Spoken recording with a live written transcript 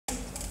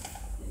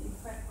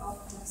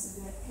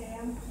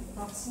disediakan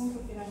langsung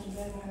ke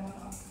piramida neuron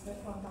of the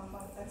frontal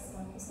cortex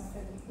and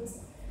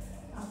esophagus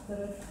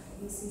after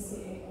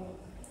BCCAO.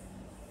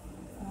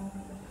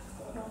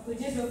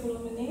 Waktunya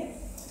 20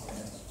 menit.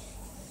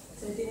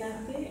 Jadi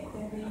nanti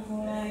dari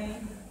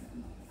mulai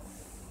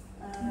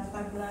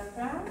latar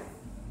belakang,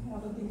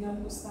 lalu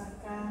tinggal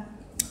pustaka,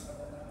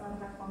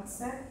 langkah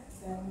konsep,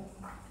 dan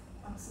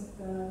langsung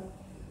ke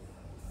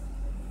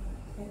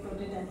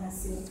metode dan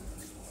hasil.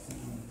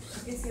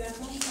 Oke,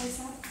 silakan Pak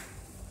Isal.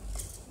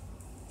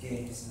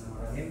 Okay,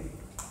 Bismillah.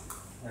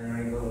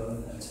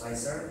 Honorable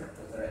Advisor,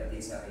 Dr.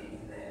 Isal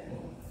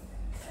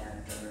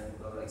and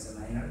Honorable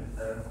Examiner,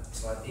 Dr.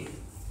 Swati.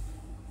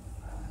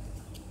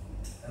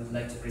 I would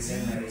like to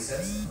present my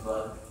research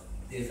about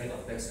the effect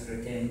of black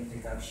sugarcane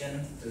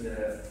decoction to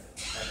the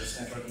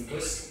Hasil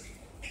nephroticus,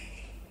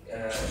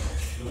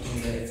 looking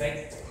the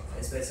effect,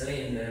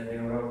 especially in the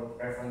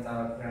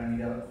prefrontal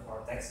pyramidal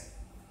cortex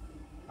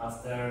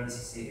after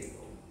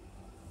BCCAO.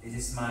 This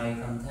is my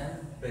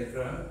content,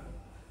 background,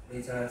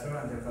 literature,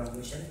 and the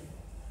conclusion.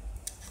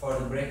 For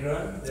the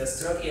background, the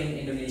stroke in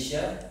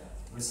Indonesia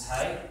was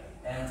high,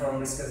 and from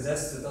research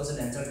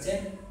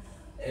 2013,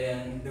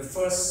 in the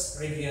first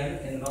region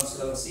in North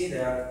Sulawesi,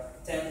 there are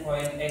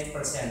 10.8%,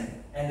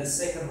 and the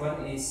second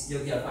one is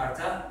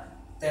Yogyakarta,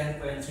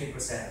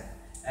 10.3%.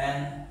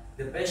 And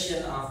the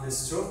patient of the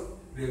stroke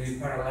will be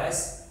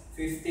paralyzed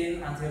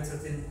 15 until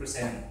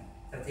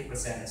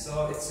 30%.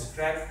 So it's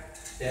described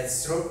that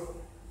stroke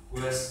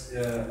was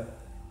a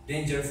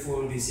dangerous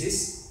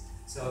disease,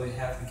 so we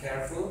have to be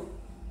careful.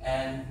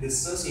 And the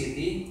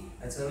society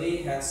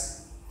actually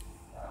has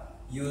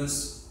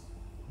used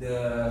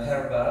the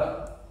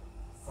herbal.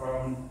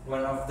 From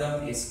one of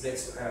them is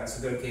black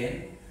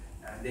sugarcane.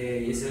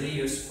 They usually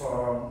use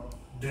for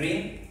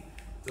drink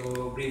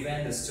to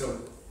prevent the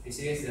stroke. This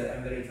is the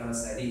empirical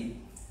study.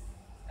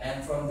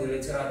 And from the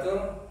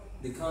literature,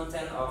 the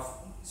content of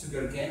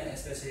sugarcane,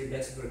 especially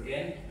black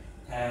sugarcane,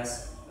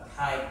 has a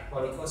high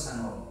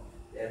polycosanol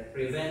that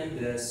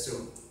prevent the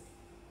stroke.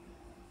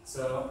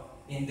 So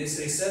in this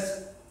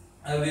research,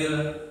 I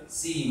will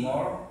see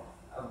more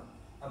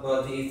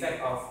about the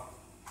effect of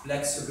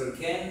black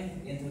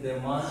sugarcane into the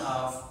amount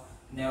of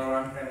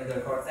neuron pyramidal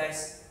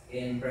cortex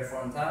in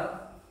prefrontal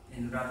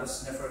in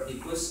ratus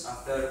nephroticus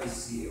after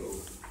BCCAO.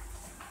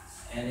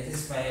 And this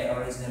is my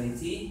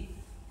originality.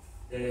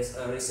 There is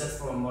a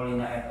research from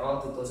Molina et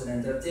al.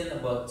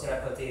 2013 about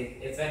therapeutic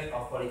effect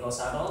of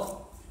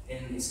polycosanol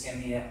in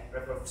ischemia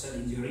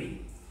repercussion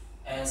injury.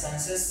 And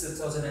Census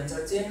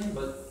 2013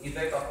 about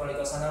effect of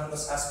polycosanol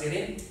plus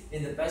aspirin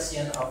in the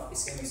patient of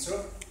ischemic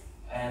stroke.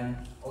 And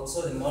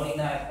also the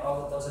Molina et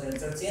al.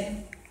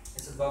 2013,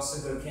 it's about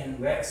sugarcane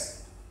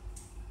wax,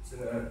 so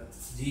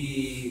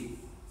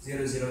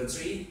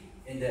G003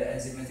 in the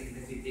enzymatic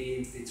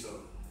activity in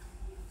vitro.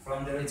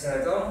 From the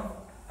literature,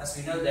 as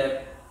we know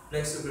that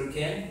black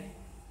sugarcane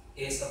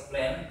is a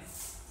plant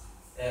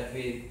that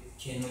with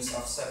genus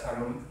of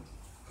Saccharum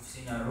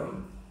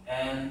officinarum,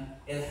 and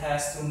it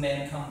has two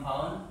main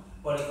compounds,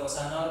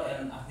 polycosanol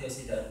and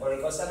antioxidant.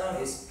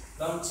 Polycosanol is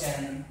long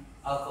chain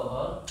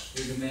alcohol,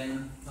 with the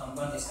main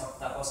compound is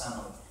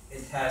octacosanol.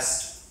 It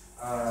has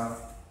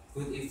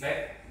good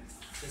effect,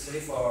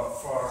 especially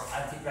for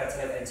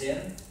antiplatelet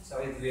agent, so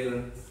it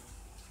will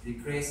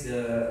decrease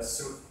the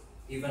stroke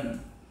even.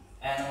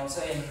 And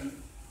also in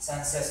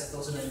Census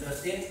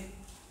 2013,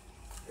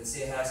 it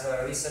has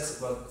a research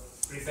about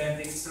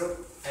preventing stroke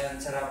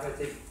and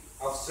therapeutic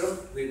of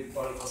stroke with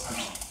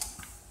polycosanol.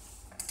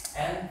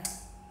 And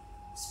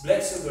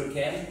black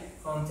sugarcane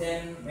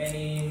contain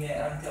many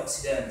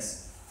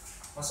antioxidants.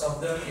 Most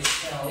of them is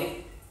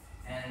phenolic,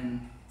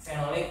 and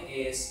phenolic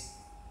is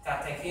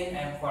catechin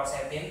and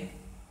quercetin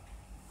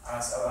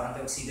as our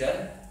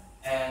antioxidant,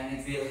 and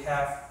it will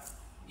have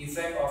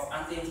effect of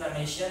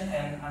anti-inflammation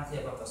and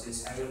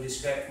anti-apoptosis. I will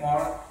describe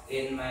more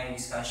in my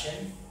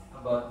discussion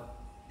about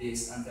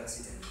this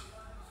antioxidant.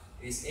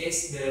 This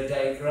is the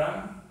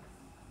diagram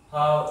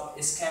how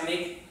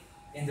ischemic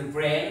in the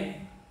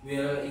brain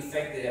will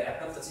affect the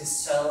apoptosis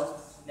cell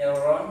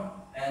neuron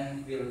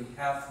and will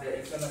have the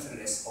inflammatory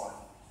response.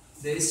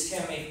 The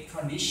ischemic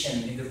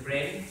condition in the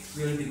brain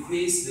will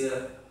decrease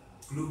the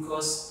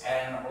glucose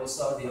and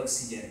also the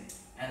oxygen,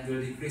 and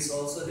will decrease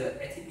also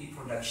the ATP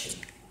production.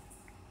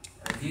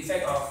 The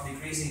effect of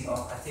decreasing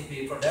of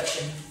ATP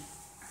production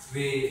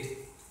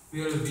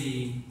will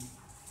be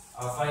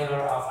a failure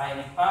of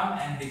ionic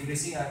pump and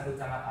decreasing of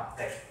glutamate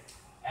uptake,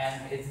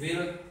 and it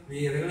will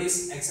be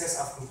release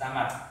excess of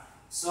glutamate,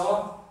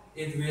 so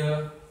it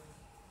will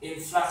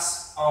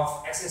influx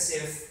of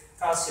excessive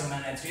calcium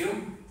and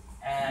natrium,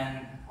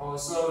 and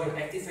also will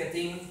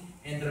activating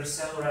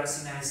intercellular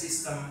signal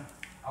system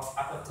of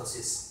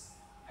apoptosis,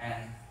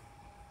 and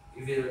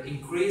it will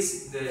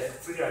increase the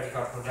free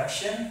radical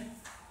production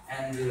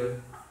and will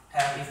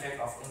have effect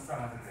of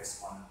inflammatory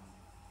response.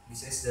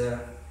 This is the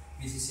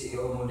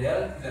BCCAO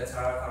model,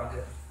 bilateral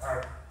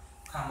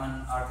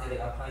common artery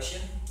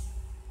ablation.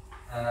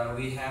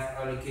 We have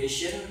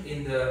allocation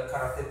in the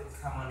carotid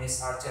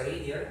commonis artery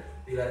here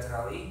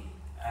bilaterally,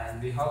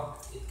 and we hope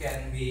it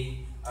can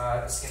be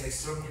ischemic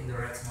stroke in the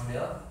rat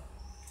model.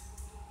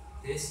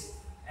 This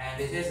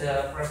is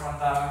the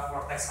prefrontal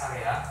cortex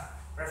area.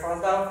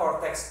 Prefrontal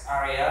cortex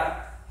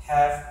area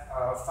have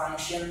a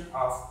function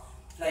of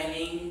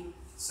planning,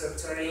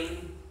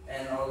 structuring,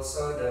 and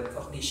also the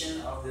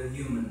cognition of the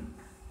human.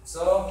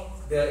 So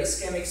the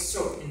ischemic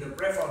stroke in the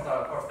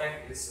prefrontal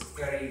cortex is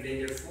very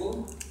dangerous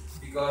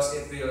because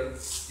it will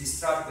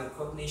disrupt the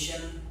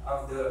cognition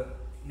of the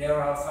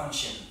neural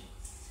function.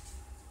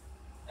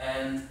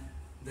 And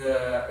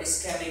the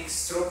ischemic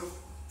stroke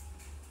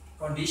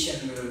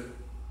condition will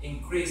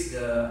increase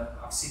the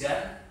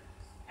oxidant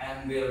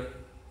and will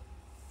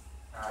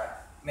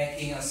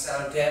making a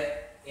cell death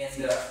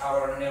in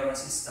our neural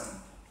system.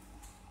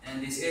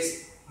 And this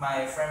is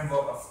my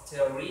framework of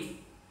theory.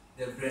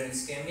 The brain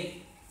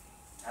ischemic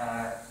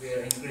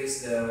will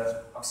increase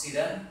the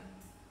oxidant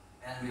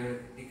and will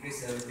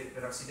decrease the lipid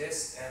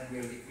peroxidase and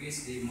will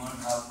decrease the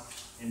amount of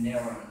the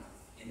neuron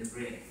in the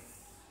brain.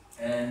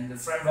 And the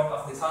framework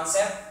of the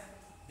concept,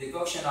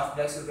 decoction of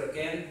black sugar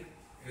cane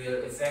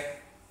will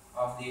affect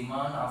of the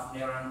amount of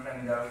neuron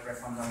pyramidal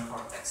prefrontal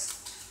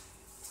cortex.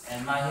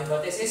 And my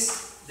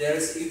hypothesis, there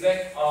is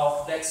effect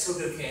of black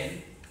sugar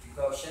cane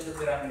decoction to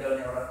pyramidal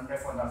neuron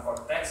prefrontal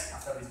cortex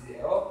after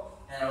BCAO,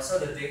 and also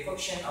the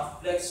decoction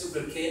of black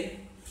sugar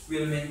cane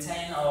will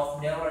maintain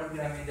of neuron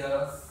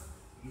pyramidal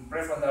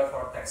prefrontal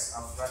cortex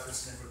of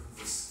ratus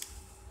nephroticus.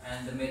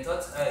 And the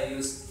method I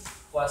use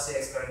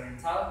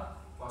quasi-experimental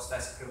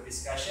post-test group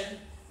discussion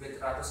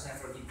with ratus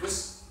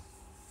nephroticus,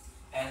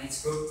 and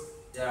each group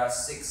there are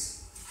 6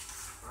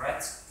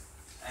 rats,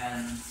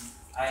 and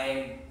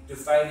I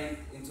divide it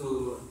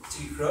into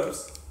 3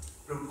 groups.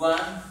 Group 1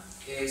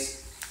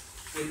 is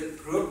treated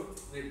group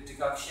with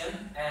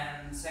decoction,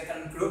 and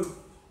second group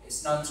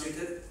is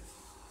non-treated,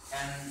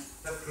 and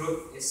third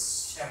group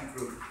is sham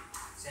group.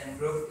 Sham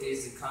group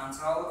is the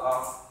control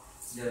of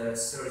the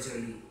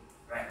surgery,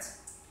 right?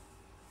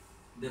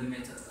 The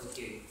method,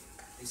 okay.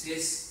 This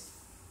is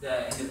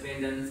the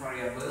independent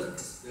variable,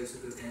 is the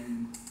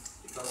sugarcane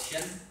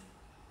decoction,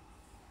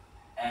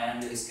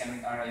 and the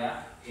ischemic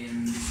area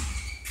in,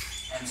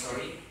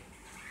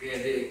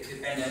 the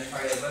dependent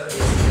variable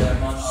is the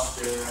amount of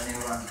the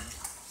neuron.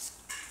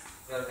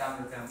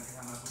 Welcome.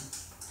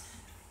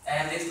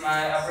 And this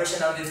my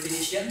operational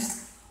definition.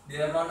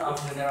 The amount of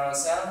the neural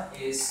cell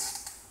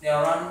is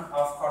neuron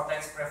of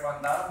cortex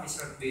prefrontal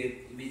measured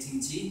with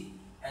imaging G,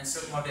 and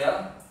stroke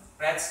model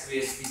rats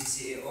with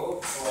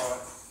BCCAO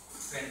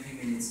for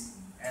 20 minutes.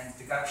 And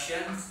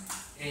decoction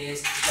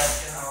is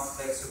decoction of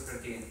black sugar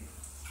cane.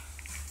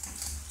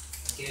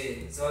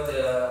 Okay, so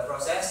the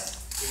process,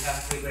 we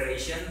have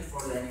preparation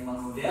for the animal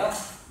model,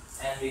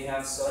 and we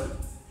have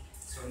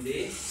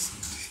Sunday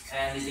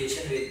and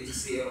ligation with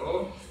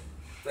BCCAO,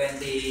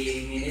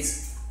 20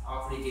 minutes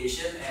of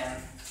ligation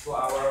and 2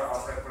 hours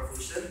of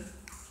reperfusion.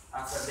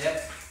 After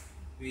that,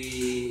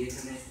 we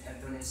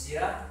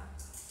euthanasia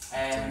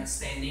and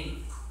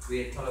staining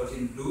with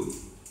toluene blue,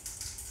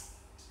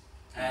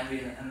 and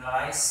we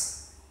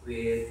analyze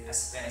with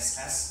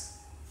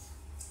SPSS.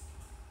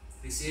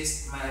 This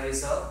is my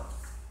result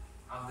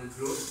of the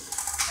group,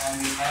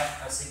 and we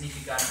have a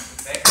significant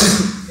effect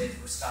with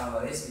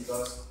Cruz-Calvaris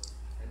because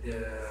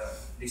the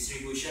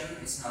distribution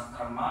is not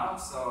normal,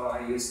 so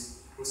I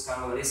use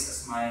Cruz-Calvaris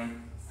as my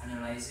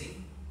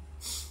analyzing.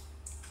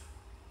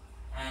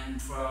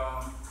 And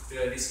from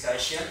the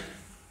discussion,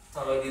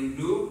 toluene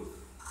blue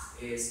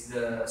is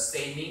the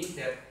staining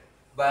that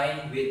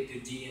bind with the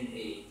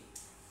DNA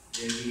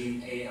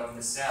of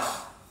the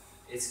cell.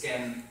 It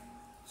can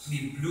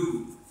be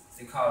blue,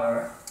 the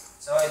color,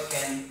 so it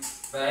can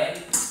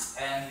bind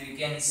and you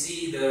can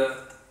see the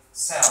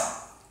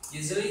cell.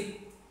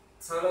 Usually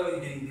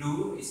toluene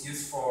blue is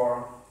used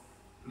for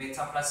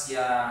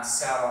metaplasia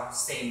cell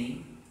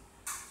staining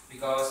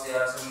because there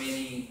are so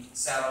many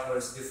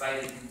cells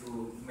divided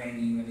into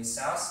many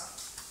cells.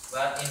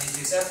 But in this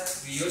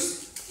research we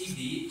use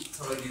TB,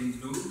 toluene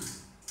blue,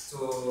 to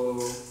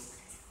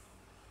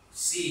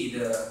see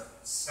the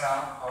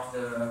cell of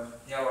the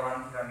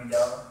neuron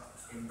pyramidal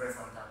in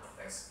prefrontal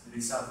cortex. The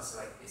result is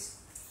like this.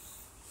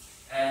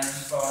 And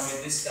for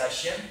the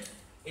discussion,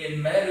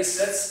 in my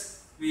research,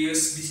 we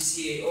use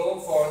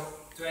BCCAO for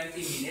 20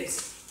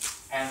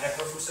 minutes and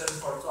reperfusion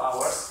for 2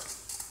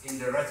 hours in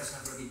the ratus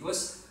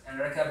nephroticus. And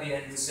Rekabi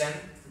and Hussein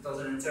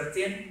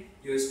 2013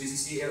 use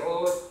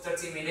BCCAO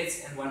 30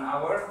 minutes and 1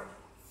 hour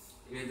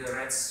with the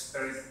rats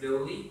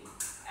periodically.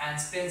 And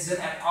Spencer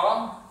et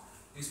al.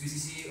 Use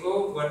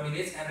BCCAO 1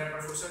 minute and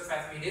reperfusion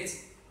 5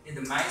 minutes in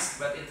the mice,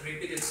 but it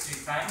repeated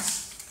 3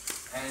 times.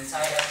 And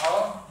Chai et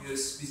al.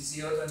 Use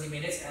BCCAO 20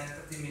 minutes and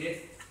 30 minutes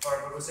for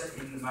reperfusion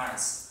in the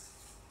mice.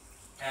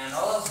 And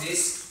all of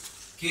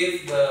this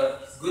give the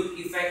good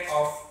effect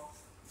of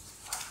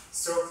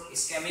stroke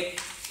ischemic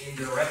in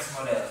the rat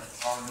model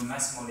or the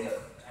mouse model,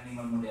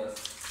 animal model.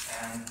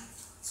 And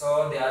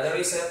so the other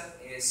research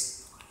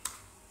is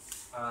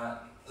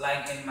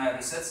like in my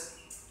research,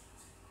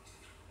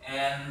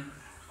 and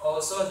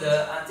also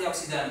the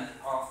antioxidant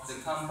of the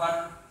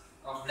compound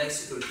of black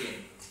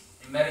sugarcane.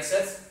 In my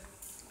research,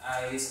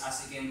 I use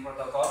ASICAN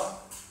protocol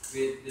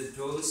with the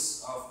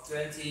dose of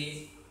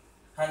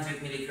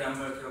 100 milligram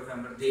per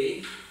kilogram per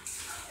day,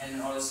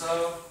 and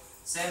also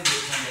same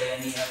with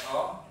Handayani et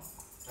al.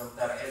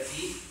 Dr.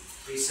 Eti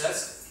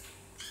research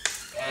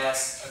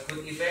as a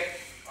good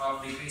effect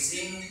of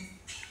decreasing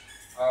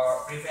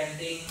or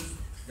preventing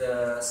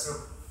the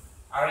stroke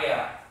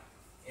area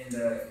in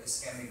the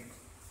ischemic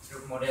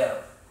stroke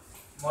model.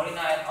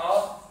 Molina et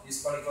al.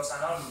 Use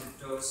policosanol with the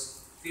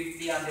dose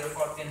 50 until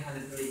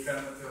 1400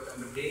 milligram per kilogram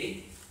per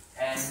day,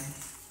 and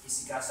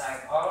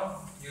Ishikasa et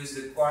al. Use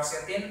the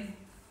quercetin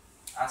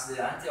as the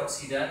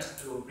antioxidant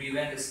to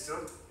prevent the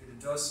stroke with the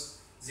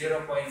dose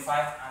 0.5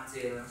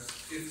 until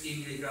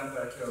 50 milligram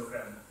per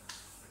kilogram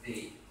per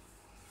day.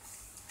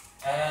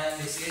 And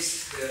this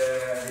is the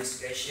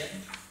discussion.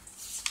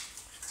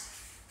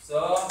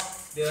 So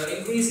the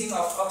increasing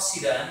of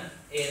oxidant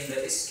in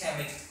the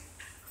ischemic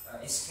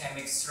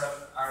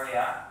stroke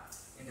area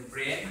in the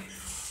brain,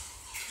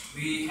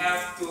 we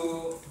have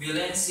to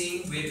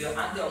balancing with the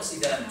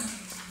antioxidant,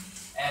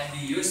 and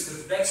we use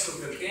the black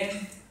sugar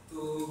cane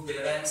to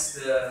balance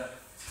the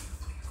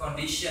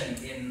condition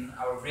in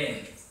our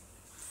brain.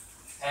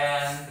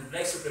 And the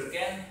black sugar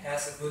cane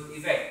has a good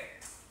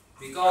effect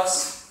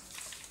because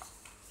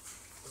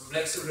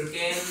black sugar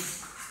cane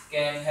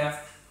can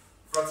have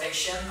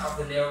protection of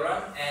the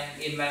neuron,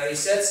 and in my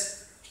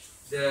research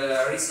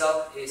the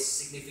result is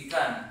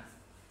significant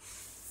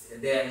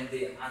than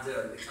the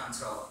other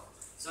control.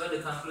 So the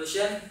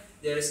conclusion,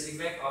 there is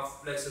effect of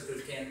black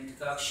sugar cane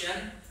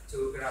decoction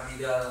to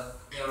pyramidal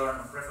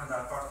neuron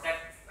prefrontal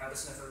cortex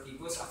ratus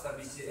nephroticus after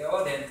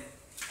BCAO, then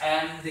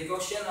and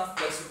decoction of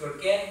black sugar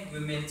cane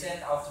will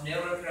maintain of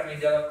neural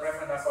pyramidal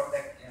prefrontal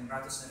cortex and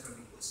ratus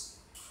nephroticus.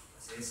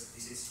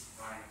 This is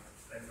my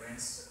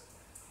reference.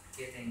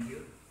 Okay, thank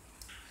you.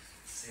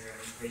 Is there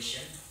any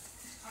question?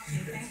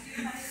 Okay, thank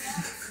you Hasil.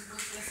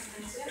 Good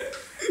presentation.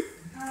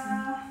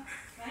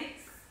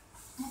 Baik,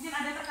 mungkin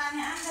ada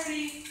pertanyaan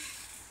dari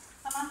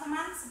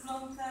teman-teman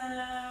sebelum ke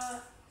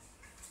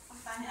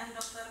pertanyaan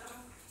Dokter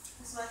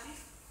Kuswati.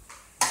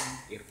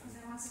 Ada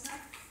masukan?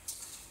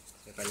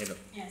 Saya tanya dok.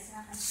 Ya,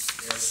 silakan.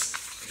 Yes.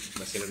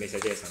 Bahasa Indonesia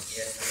aja ya Sam.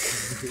 Yes.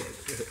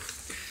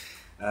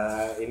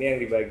 Ini yang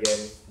di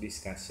bagian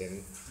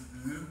discussion,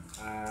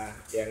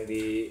 yang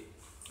di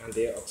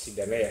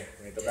antioksidannya ya,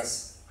 nah itu kan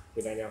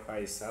gunanya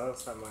Faisal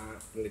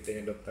sama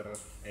penelitiannya Dokter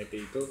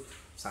Eti itu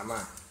sama,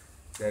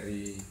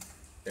 dari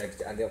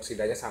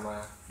antioksidannya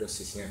sama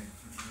dosisnya.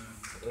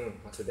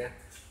 Maksudnya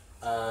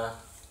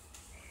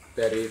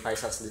dari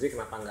Faisal sendiri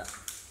kenapa nggak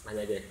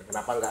nanya aja,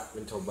 kenapa nggak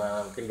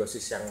mencoba mungkin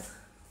dosis yang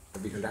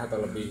lebih rendah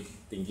atau lebih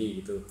tinggi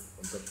gitu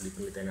untuk di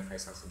penelitiannya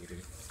Faisal sendiri?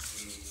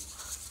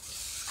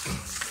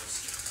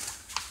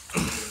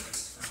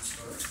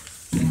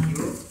 Thank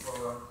you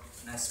for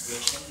nice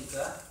question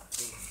juga.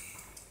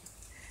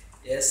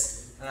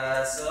 Yes,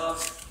 so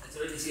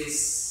actually this is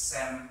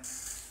same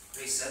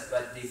research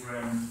but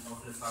different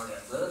of the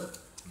variable,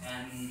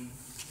 and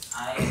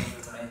I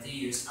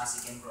currently use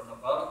ASICAN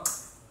protocol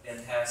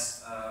that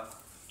has a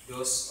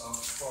dose of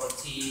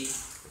 40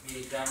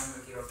 milligram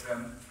per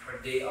kilogram per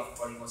day of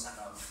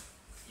policosanol.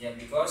 Yeah,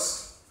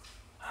 because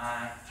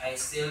I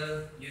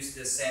still use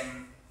the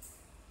same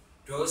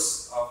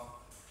dose of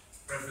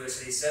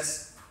previous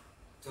research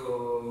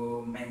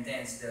to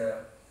maintain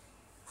the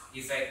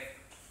effect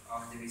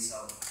of the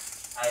result.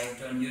 I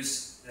don't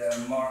use the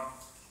more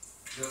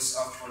dose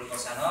of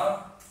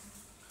policosanol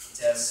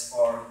just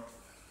for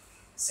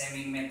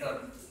same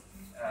method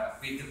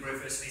with the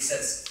previous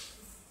research.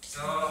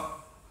 So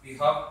we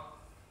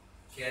hope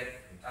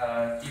get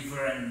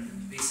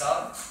different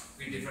result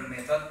with different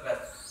method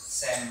but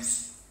same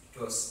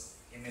dose.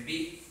 And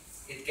maybe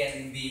it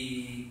can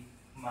be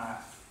my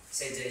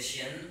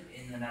suggestion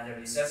in another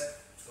research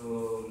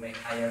to make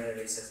higher the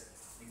research,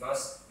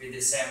 because with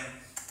the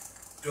same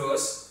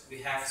dose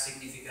we have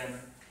significant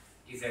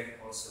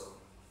effect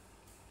also.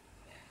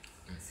 Yeah,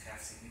 it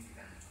have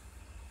significant.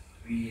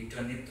 We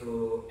don't need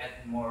to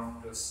add more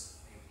dose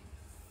maybe.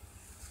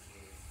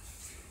 Okay.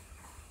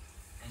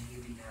 Thank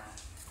you, Dina.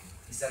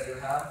 Mr.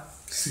 Ilham.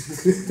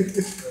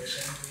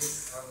 Question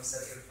please, or Mr.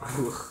 Irfan.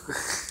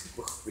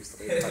 Mr.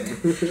 Irfan.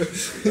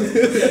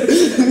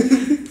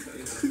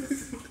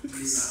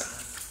 Please.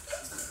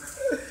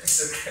 It's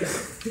okay.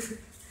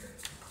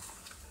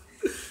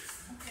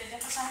 Oke, ada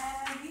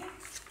pertanyaan lagi?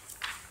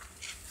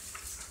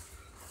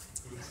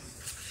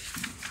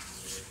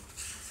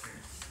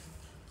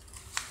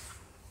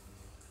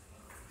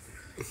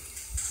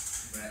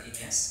 Mbak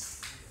Ines.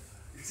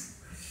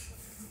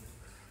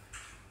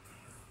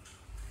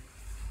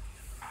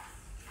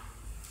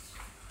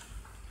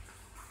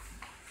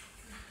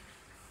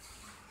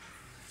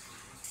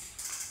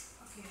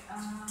 Oke,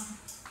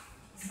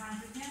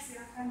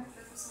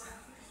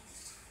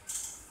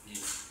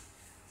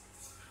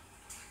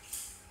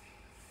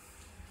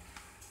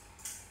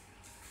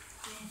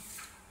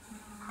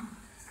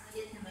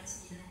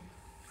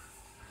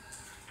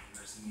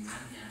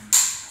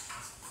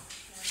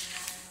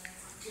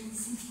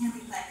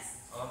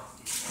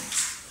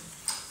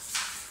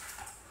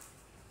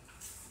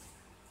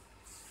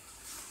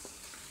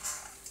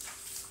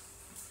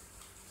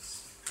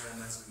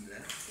 9.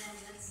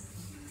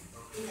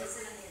 Oke. Tidak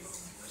salah ya.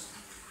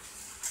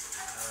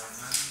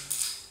 Halaman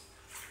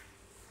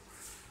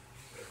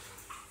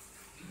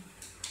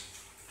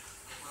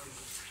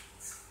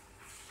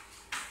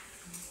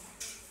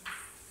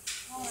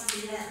Oh,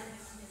 Tidak.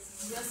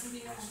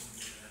 29.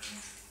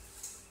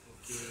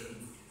 oke.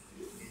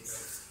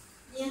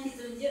 Ini yang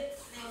ditunjuk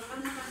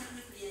neuron apa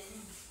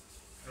neurobianya?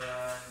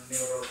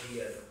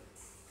 Neurobia tuh.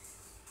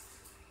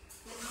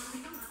 Neuron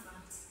itu apa?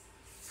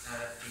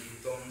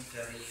 Dihitung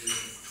dari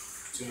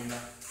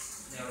jumlah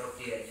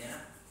neurobianya,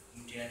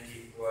 kemudian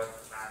dibuat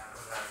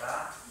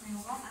rata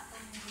Neuron atau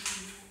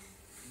neurobia?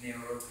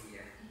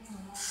 neurobia.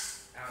 Neuron.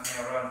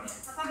 Neuron ya.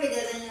 Apa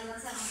bedanya neuron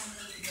sama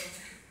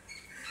neurobianya?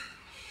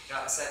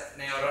 Kalau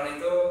neuron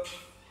itu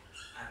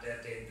ada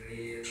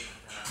dendrit,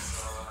 ada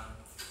axon.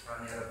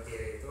 Kalau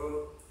neurobia itu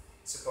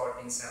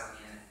supporting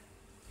cellnya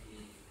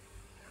di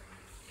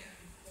ya.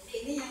 Jadi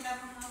ini yang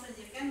kamu mau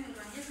tunjukkan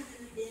neuronnya sama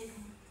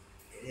neurobianya.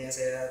 Ini yang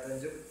saya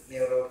tunjuk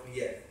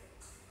neurobia.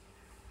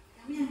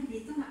 Kamu yang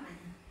dihitung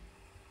apanya?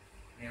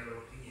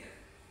 Neurobia.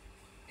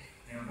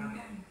 Neuron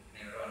ya.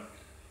 Neuron.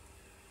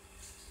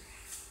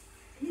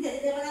 Ini dari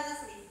preparat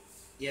asli.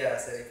 Ya,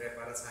 dari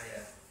preparat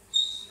saya.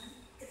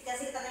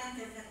 Dikasih keterangan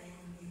dokter ya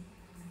nanti.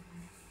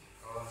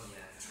 Oh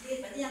iya. Jadi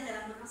berarti yang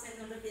dalam proses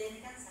neurobianya ini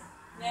kan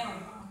sama.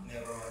 Neuron.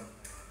 Neuron.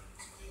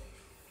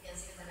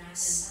 Dikasih keterangan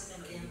dokter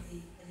kalau yang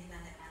diberi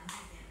tanda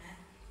tangan ya kan.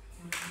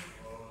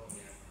 Oh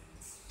iya.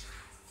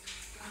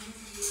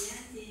 Kemudian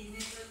di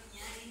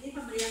networknya ini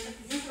pemberian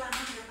tebunya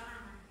selama berapa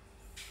lama?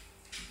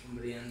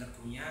 Pemberian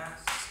tebunya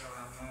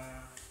selama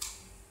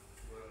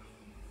 2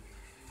 minggu.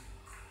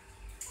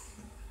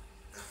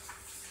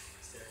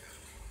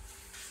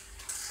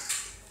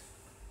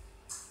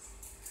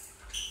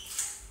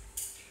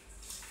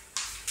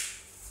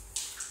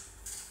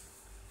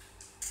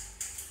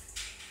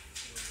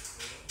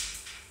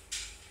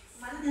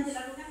 Kemarin yang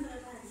dilakukan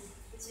berapa hari?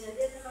 7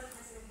 hari atau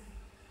 14 hari?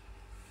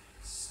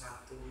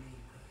 1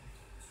 minggu.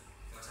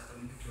 Kalau 1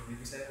 minggu 2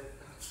 minggu saya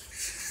lupa.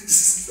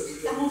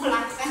 Kamu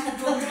melakukan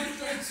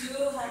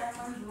 27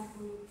 halaman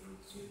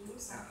 27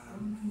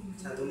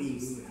 1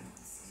 minggu ya.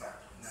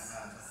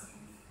 Nah,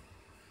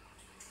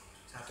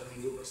 1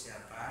 minggu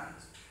persiapan,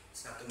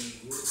 1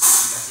 minggu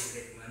dikasih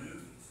treatment,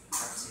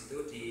 habis itu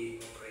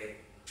dioperate.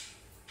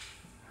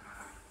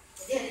 Nah,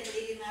 jadi hari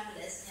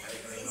ke-15 nya Hari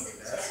ini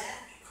ke-15.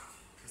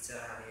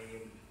 sejak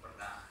hari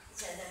pertama.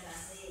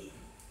 adaptasi.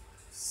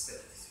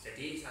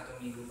 Jadi 1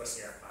 minggu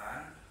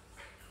persiapan,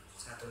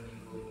 1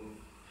 minggu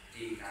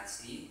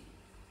dikasih,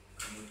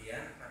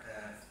 kemudian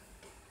pada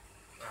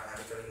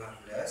hari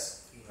ke-15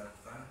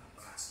 dilakukan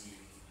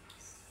operasi.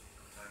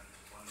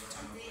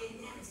 Nanti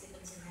ini harus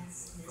diperjelas.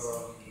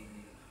 Oh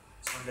ini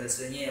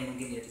sondasenya ya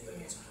mungkin ya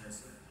dibagi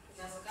sondase.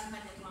 Dilakukan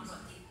pada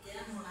kelompok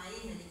 3 mulai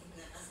dari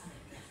berapa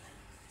sampai berapa.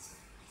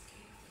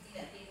 Jadi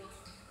nggak bingung.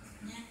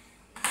 Maksudnya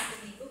ini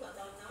 1 minggu kok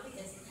tahu-tahu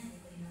dikasihnya hari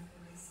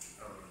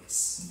ke-15. Oh yes.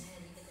 Nah,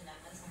 dari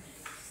ke-8 sampai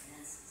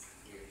 12.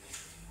 Iya.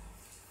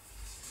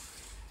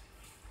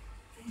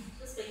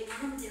 Terus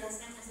bagaimana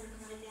menjelaskan hasil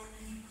penelitian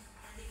ini?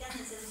 Nanti kan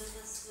hasil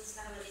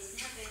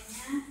skala-walisnya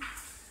kayaknya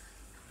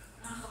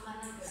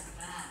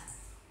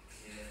 0,04.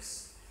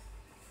 Yes.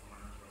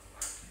 Kemana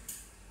berapa?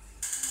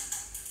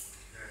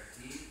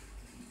 Berarti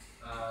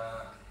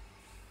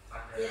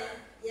pada Ya,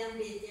 yang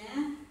beda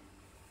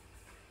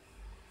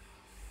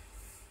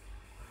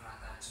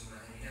rata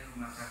jumlah ini kan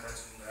rata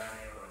jumlah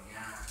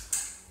neuronnya.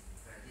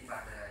 Berarti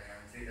pada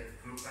yang treated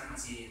group kan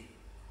masih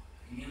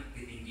ini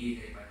lebih tinggi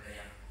daripada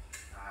yang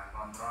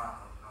kontrol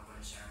atau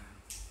convention.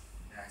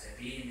 Nah,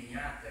 jadi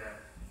intinya ada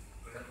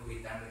bertebu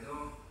hitam itu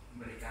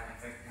memberikan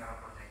efek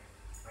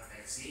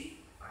neuroproteksi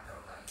pada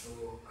otak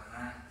itu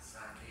karena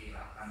saat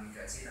dilakukan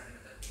migrasi tapi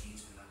tetap tinggi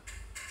jumlah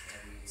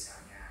dari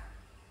selnya.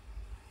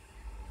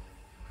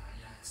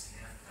 Makanya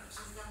hasilnya harus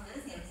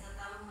skala-walis nggak bisa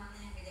tahu mana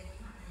yang beda ke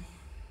mana ya.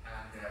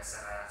 ada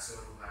secara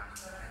keseluruhan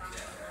karena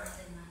tidak ada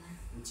Dari mana?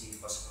 uji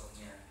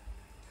post-hoc-nya,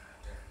 tidak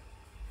ada.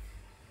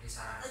 Ini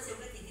saran Atau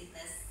coba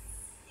dites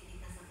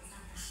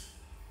satu-satu.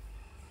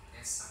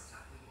 tes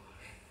satu-satu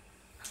boleh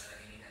antara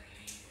ini dan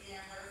ini.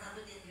 Ya, antara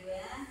 1 dan 2,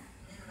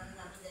 dan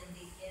antara 1 dan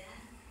 3,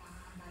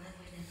 sama antara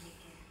 2 dan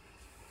 3.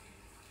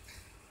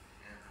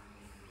 Ya, kamu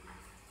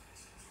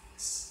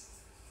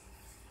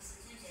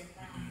Maksudnya biar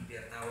tahu.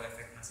 biar tahu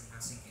efek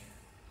masing-masing ya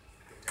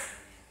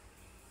perbedaannya.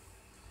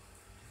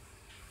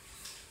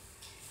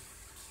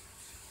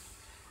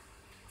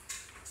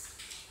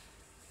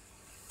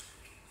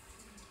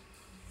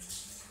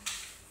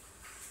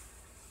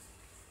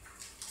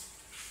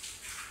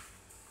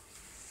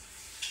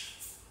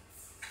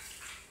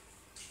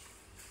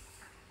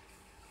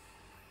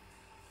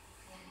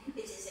 Ya, ini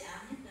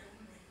BCCA-nya berapa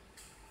menit?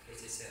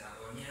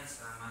 PCCAO-nya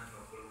selama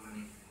 20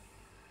 menit.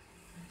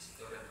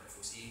 Itu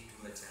reperfusi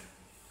 2 jam.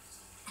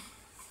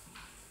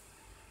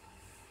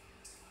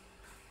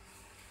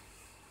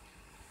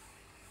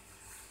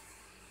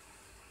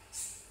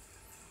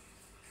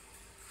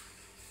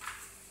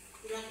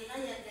 Kira-kira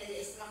ya dari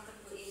ekstrak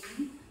tebu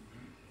ini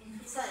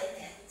bisa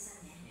ya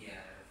tulisannya. Iya,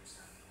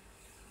 reperfusan.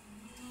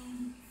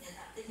 Dan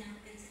aktif yang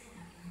bekerja.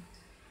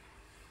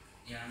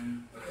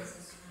 yang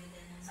proses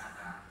penelitian yang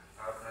sama.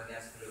 kalau penelitian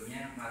sebelumnya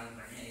yang paling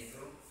banyak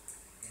itu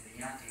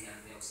intinya di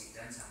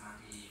antioksidan sama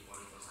di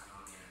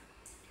polikosanolnya.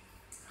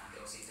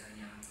 Antioksidan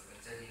yang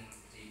bekerja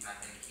di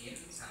katekin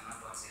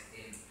sama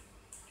quercetin.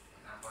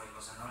 Nah,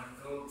 polikosanol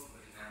itu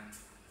memberikan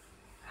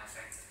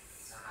efek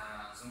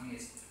secara langsung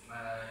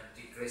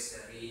decrease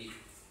dari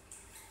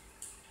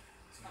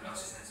jumlah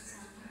oksigen juga.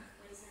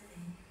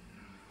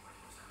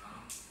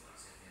 Polikosanol,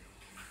 quercetin.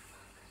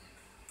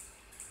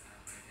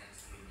 Penelitian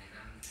sebelumnya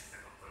kan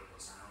efek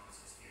polikosanol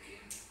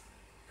aspirin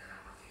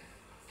dalam arti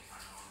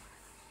polikosanol.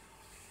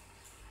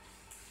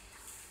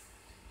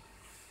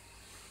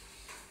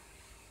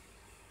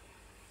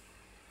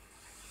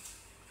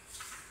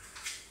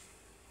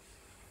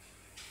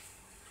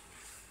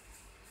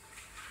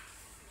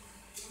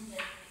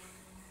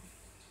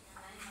 Yang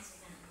lain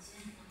masukkan aja.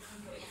 Nanti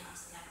untuk yang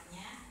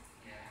abstraknya,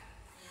 Ya.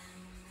 yang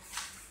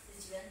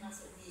tujuan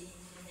masuk di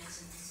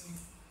introduction aja.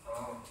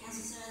 Oh, Yang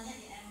sisanya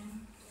di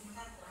M4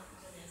 kalau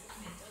introduction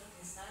method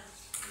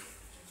research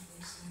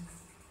conclusion.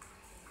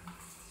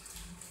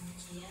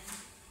 Kemudian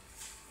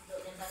untuk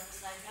yang tadi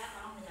pustaka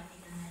tolong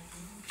dirapikan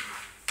lagi.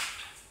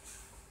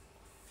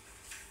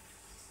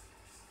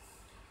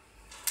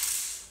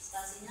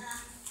 Stasinya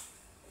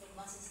belum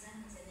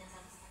konsisten, hasilnya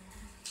 1,5.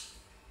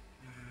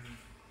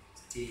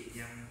 di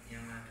yang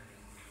mana?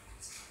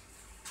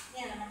 Ini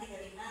halaman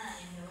 35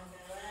 yang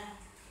bawah-bawah,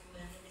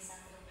 buat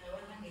tulisan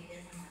terbawah kan beda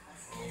sama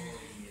atasnya.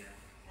 Oh iya.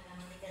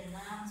 Halaman 36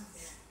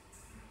 juga.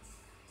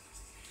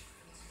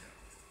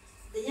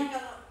 Intinya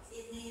kalau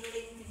ini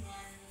link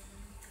dengan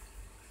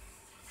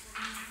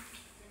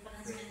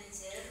reference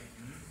manager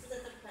itu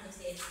tetap harus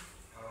diedit.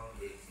 Oh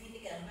iya.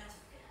 Ini 34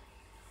 juga.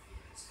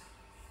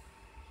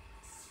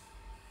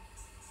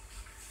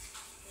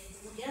 Oke,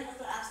 kemudian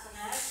untuk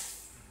abstrak,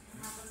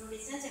 nama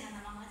penulisnya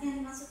jangan nama mati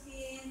yang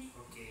dimasukin.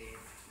 Oke.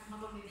 Nama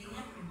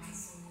pembimbingnya belum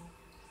masuk.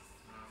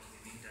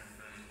 Pembimbing dan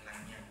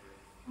penilaiannya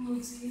belum.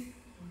 Menguji.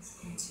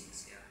 Kunci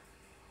siap.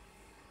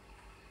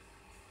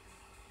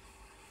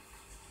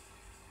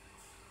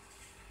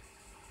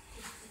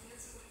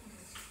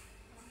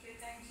 Okay,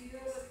 thank you,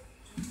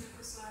 Dr.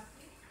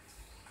 Kuswati.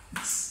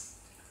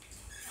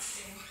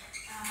 Okay.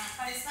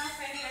 Faisal,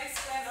 can you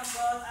explain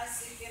about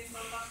ASEAN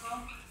protocol?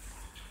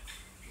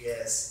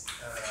 Yes,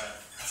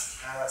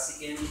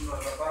 ASEAN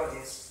protocol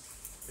is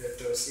the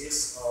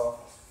doses of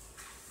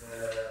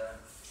the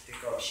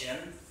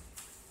decoction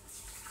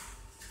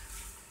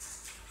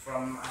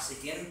from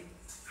ASEAN.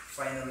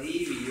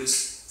 Finally, we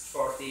use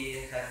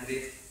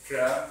 40-100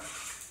 gram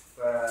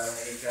per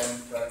milligram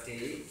per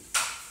day,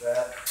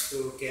 but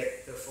to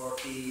get the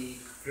 40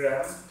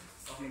 gram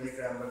of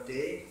milligram per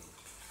day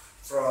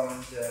from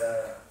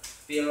the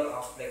pill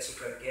of black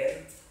sugar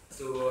cane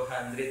to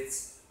 100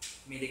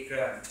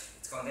 milligram.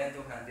 It contains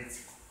 200.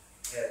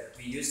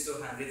 We use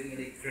 200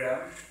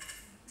 milligram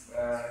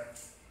per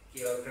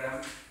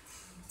kilogram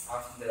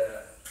of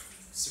the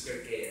sugar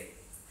cane.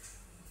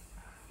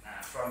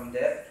 From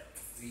that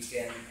we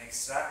can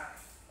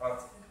extract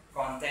of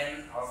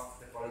content of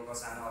the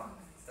polikosanol,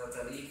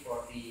 totally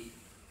 40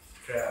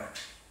 gram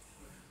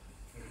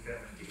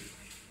milligram per day.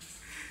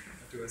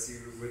 Aduh,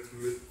 masih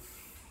ruwet-ruwet.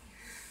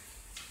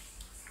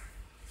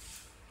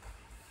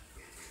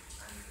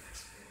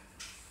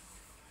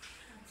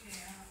 Okay.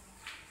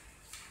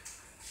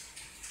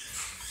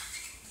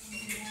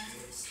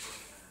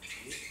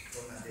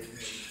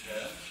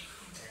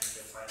 And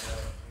the final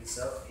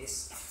result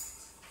is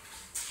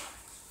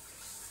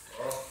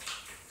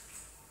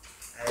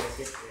I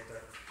repeat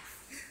later.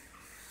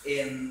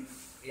 In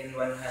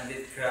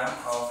 100 gram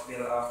of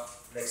pill of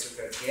black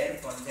sugar cane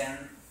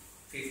contain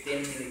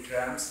 15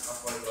 milligrams of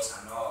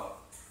polikosanol.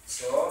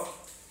 So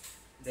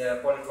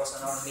the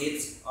polikosanol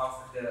needs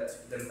of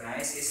the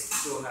mice is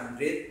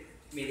 200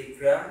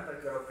 milligram per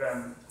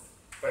kilogram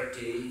per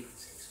day.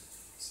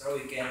 So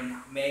we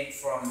can make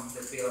from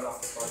the pill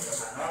of the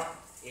polikosanol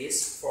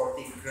is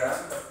 40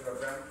 gram per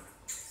kilogram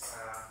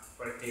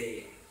per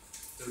day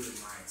to the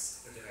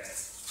mice, to the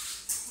rats.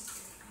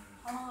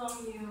 How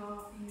long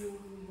you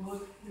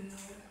boil the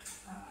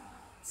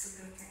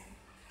sugar cane?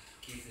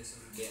 Keep the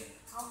sugar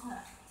cane. How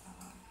nggak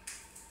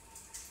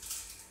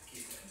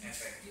Keep the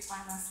effect.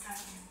 dipanaskan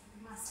ya,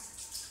 dimasak?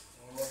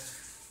 Oh,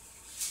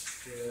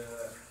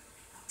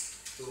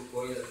 to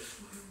boil.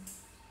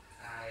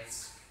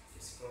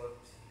 It's called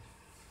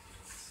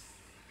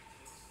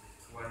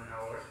 1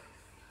 hour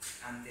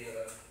until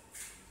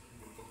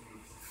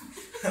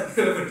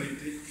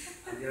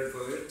until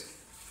boiled.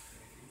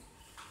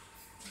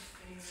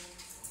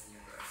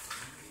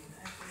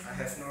 I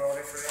have no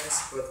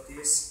reference but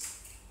this.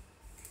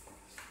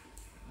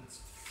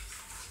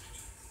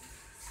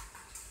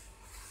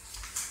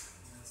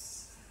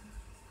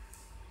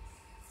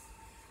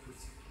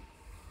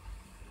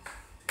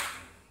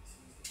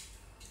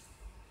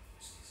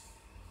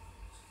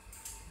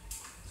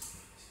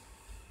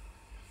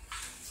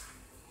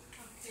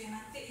 Oke,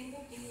 nanti ini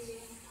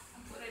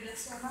untuk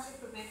redaksional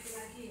diperbaiki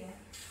lagi ya.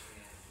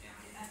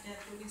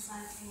 Ada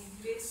tulisan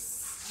Inggris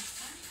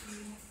apa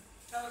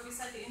kalau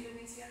bisa di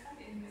Indonesia kan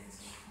di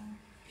Indonesia kan.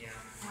 yang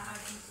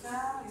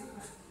Marabica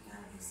juga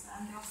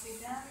bisa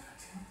antioksidan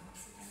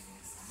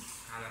biasa.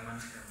 halaman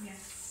Ya.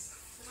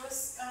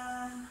 Terus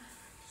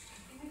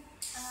ini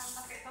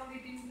pakai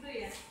tolidin dulu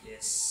ya.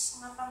 Yes,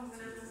 Mengapa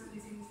menggunakan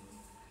tolidin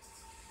dulu?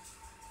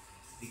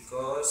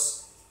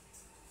 because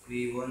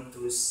we want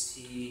to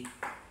see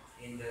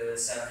in the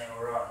cell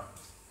neuron,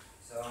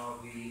 so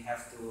we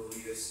have to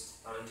use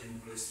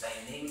collagen blue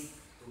staining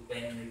to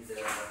paint with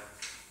the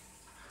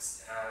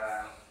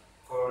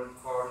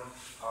core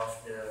of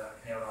the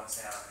neuron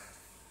cell,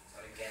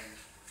 so it can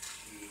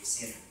be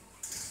seen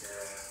the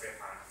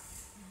preparat.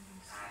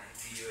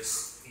 If we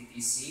use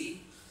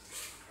VTC,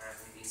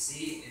 VTC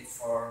is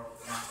for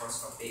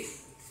macroscopic,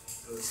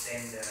 to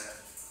stain the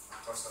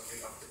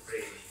macroscopic of the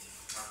brain,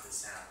 not the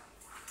cell.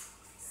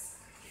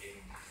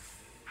 Okay.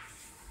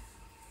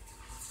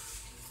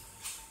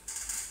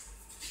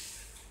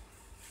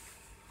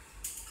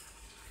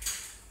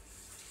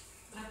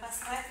 Berapa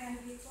slide yang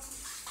dihitung?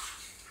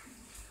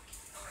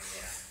 Oh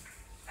yeah,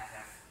 I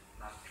have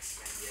not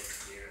explained yet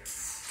here.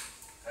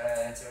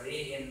 Actually,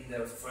 in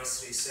the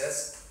first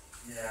research,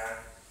 there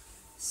are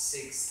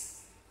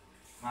six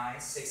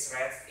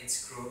rats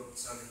each group,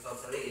 so the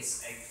totally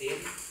is 18.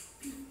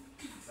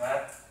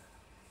 But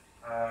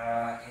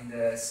in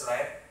the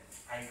slide,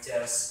 I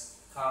just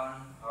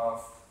count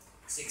of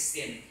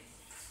 16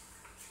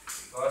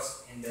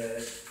 because in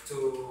the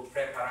two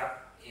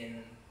preparat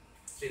in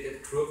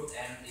treated group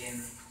and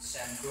in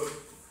sham group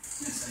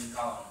doesn't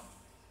count.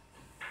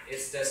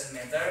 It doesn't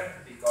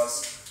matter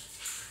because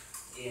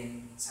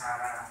in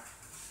cara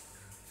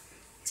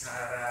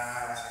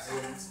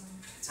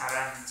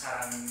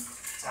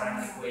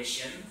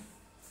equation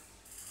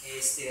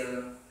is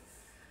still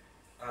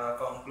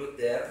conclude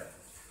there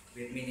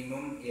with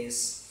minimum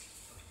is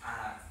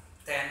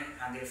 10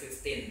 until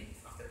 15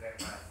 of the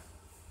preparat.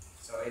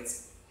 So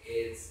it's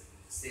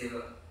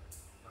still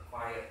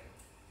required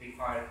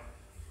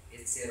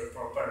it's still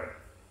proper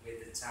with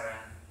the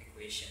Charan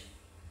equation.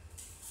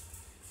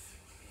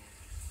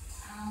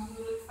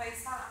 Menurut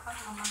Faisal, apa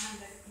kelemahan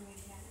dari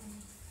penelitian ini?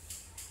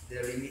 The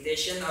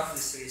limitation of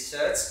this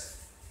research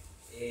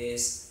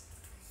is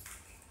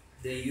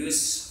the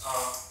use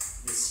of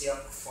the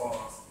silk for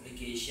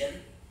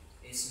ligation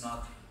is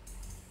not,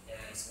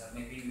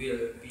 maybe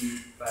will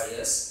be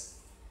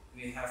biased.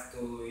 We have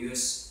to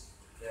use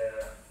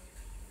the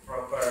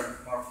more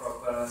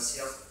proper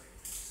silk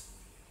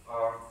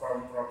or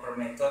proper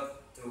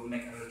method to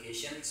make a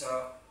ligation,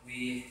 so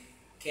we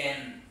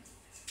can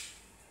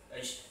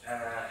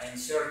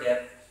ensure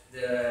that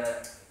the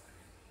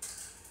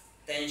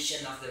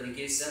tension of the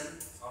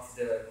ligation of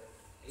the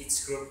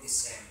each group is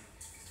same.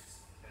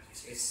 That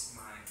is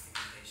my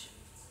implementation.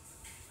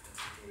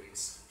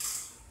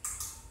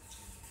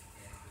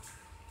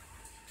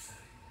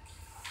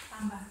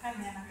 Tambahkan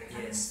ya, nanti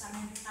kalau Yes.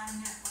 misalnya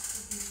ditanya waktu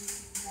di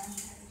bilang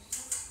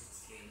itu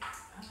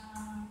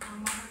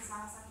kelemahan,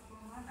 salah satu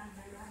kelemahan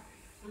adalah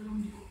belum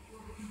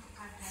diukur untuk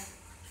kadar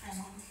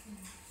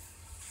fenoliknya.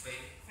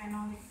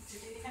 Fenolik,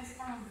 jadi ini kan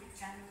kita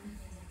memberikan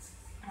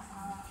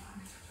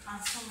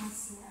langsung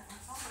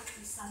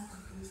lapisan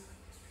tersebut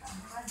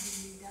tanpa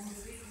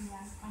didahului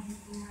dengan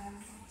penghitungan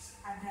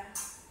kadar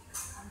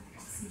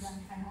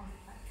antioksidan fenolik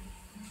tadi.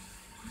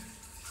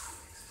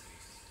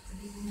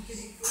 Jadi mungkin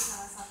itu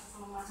salah satu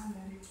kelemahan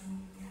dari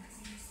penelitian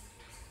ini.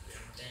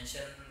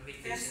 Tension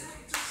ligation.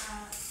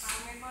 Kalau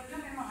metode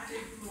memang ada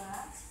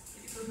dua.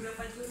 Jadi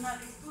beberapa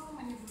jurnal itu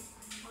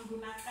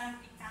menggunakan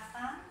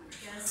ikatan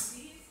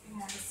gasi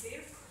dengan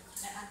resif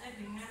dan ada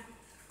dengan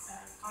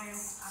coil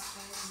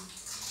artery.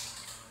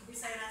 Jadi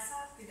saya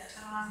rasa tidak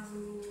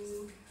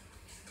terlalu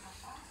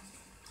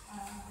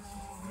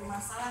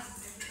bermasalah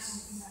jika kita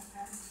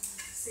menggunakan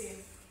SIF.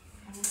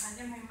 Hanya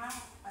saja memang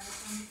pada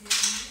penelitian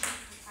ini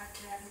untuk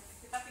kadar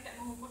kita tidak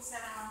mengukur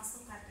secara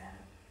langsung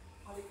kadar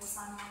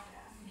polikosanol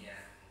dan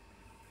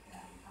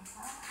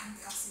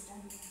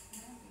antioksidannya.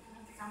 Jadi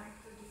nanti kalau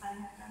itu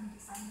ditanyakan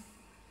bisa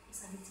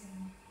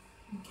dijawab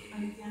untuk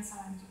penelitian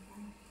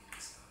selanjutnya.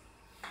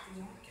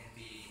 Ya. Can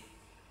be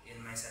in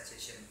my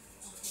suggestion.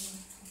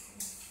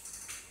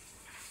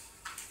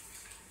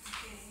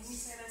 Oke, ini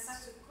saya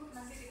rasa cukup,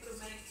 nanti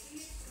diperbaiki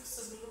terus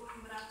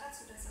sebelum berangkat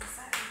sudah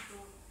selesai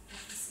untuk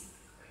revisi.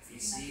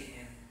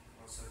 Revisi and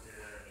also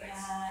the Ya,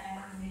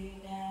 next.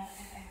 ND dan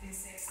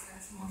NFTC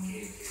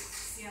semuanya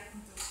siap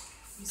untuk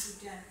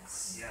wisuda.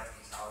 Siap,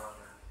 insya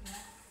Allah. Ya,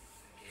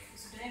 Okay.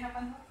 wisudanya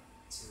kapan Pak?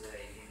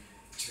 July in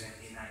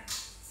 29.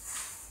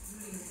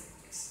 Juli.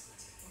 Yes.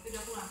 Itu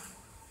udah pulang?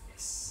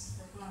 Yes.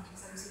 Udah pulang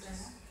bisa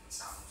wisudanya.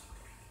 Some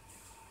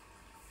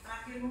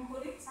Terakhir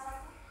ngumpulin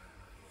salah Pak?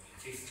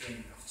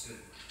 15 of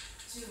June.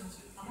 Jun,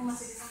 kamu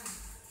masih di sana?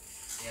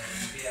 Yeah,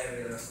 maybe I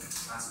will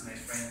ask my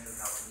friend to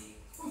help me.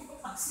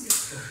 Pasti.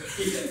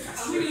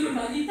 Kamu di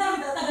rumah Dita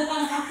minta tanda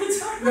tangan aku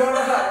coba. No,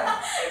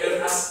 I don't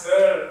ask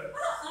her.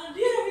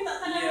 Dia yang minta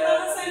tanda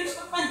tangan saya di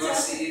depan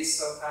Because she is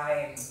so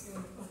kind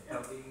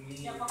helping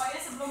me. Ya pokoknya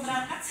sebelum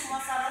berangkat semua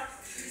syarat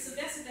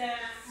sudah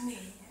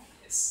ini. Ya.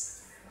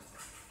 Yes.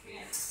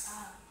 Ya.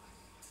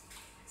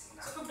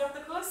 Cukup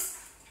Dokter Kus?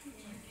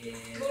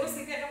 Okay. Lulus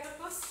tidak Dokter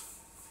Kus?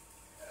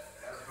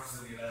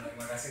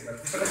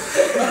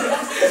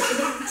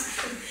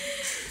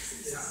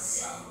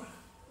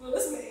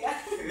 Lulus nggak ya?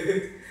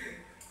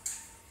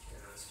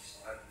 Terus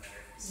bisa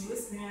merevisi.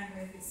 Lulus dengan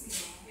revisi.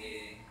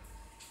 Okay.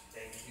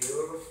 Thank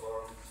you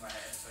for my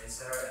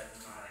advisor and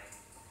my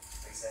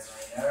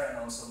examiner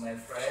and also my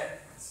friend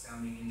who's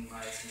coming in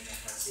my seminar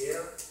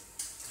Hasil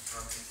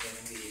for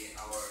presenting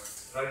our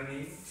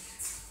learning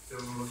to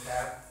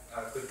have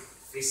a good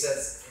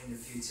research in the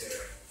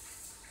future.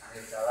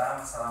 Akhir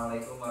kalam,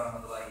 assalamualaikum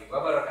warahmatullahi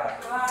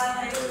wabarakatuh.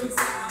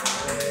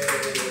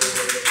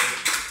 Waalaikumsalam.